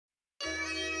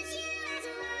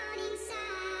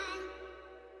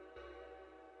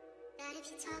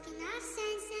Talking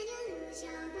nonsense and you lose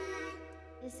your mind.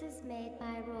 This is made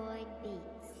by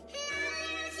RoidBeatz. And I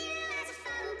use you as a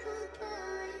focal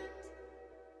point,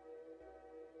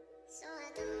 so I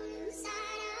don't lose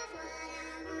sight of what I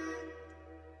want.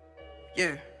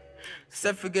 Yeah.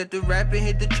 Said forget the rapping,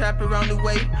 hit the trap around the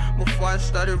way. Before I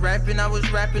started rapping, I was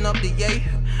rapping up the yay.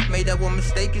 Made that one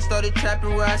mistake and started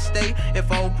trapping where I stay. If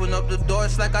I open up the door,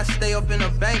 it's like I stay up in a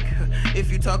bank.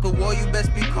 If you talk a war, you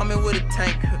best be coming with a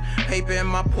tank. Paper in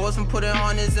my pores and putting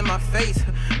hundreds in my face.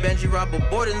 Benji robber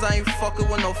Bordens, I ain't fucking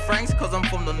with no Franks, cause I'm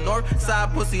from the north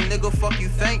side, pussy nigga, fuck you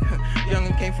think.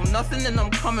 Youngin' came from nothing and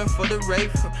I'm coming for the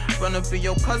rape. Run up in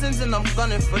your cousins and I'm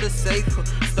gunning for the safe.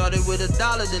 Started with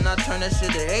 $1, then I turned that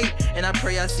shit to 8. And I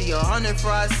pray I see 100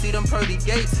 before I see them pearly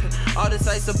gates. All this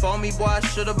ice up on me, boy, I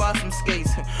should've bought some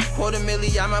skates.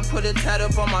 $250,000, I might put a tat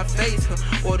up on my face.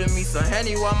 Order me some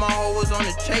Henny while my hoe was on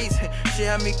the chase. Shit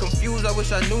had me confused, I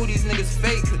wish I knew these niggas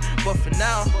fake. But for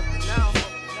now,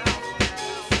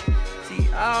 see,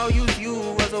 I'll use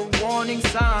you as a warning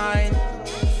sign.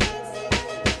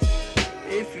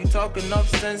 If you talk enough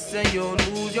sense, then you'll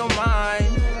lose your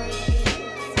mind.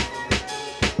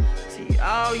 See,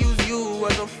 I'll use you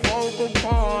as a focal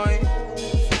point,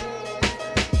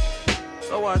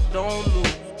 so I don't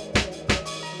lose.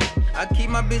 I keep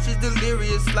my bitches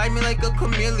delirious, slide me like a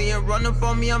chameleon. Run up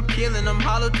on me, I'm killing them.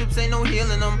 Hollow tips ain't no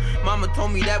healing them. Mama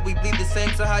told me that we bleed the same,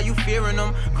 so how you fearing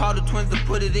them? Call the twins to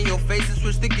put it in your face and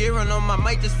switch the gear on them. I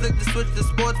might just flick the switch to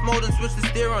sports mode and switch the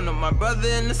steer on them. My brother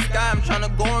in the sky, I'm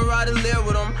tryna go and ride a lair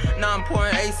with him. Now I'm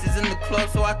pouring aces in the club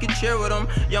so I can cheer with them.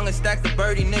 Young and stack the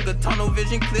birdie, nigga, tunnel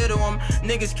vision clear to them.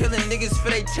 Niggas killing niggas for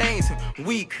they chains,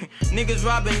 weak. Niggas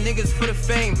robbing niggas for the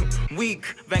fame,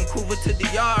 weak. Vancouver to the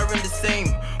yard in the same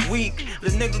week. The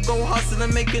nigga go hustle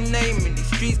and make a name in these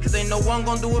streets, cause ain't no one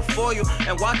gon' do it for you.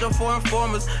 And watch out for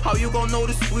informers, how you gon' know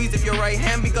the squeeze if your right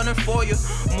hand be gunning for you?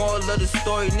 Moral of the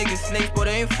story, niggas snakes but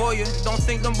they ain't for you. Don't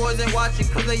think them boys ain't watching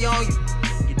cause they on you,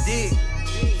 you dig?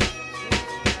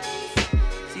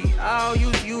 See, I'll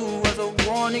use you as a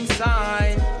warning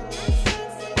sign.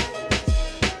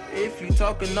 If you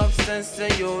talk enough sense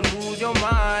then you'll lose your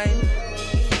mind.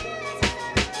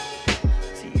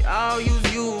 I'll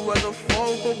use you as a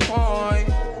focal point,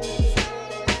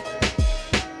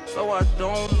 so I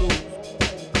don't lose.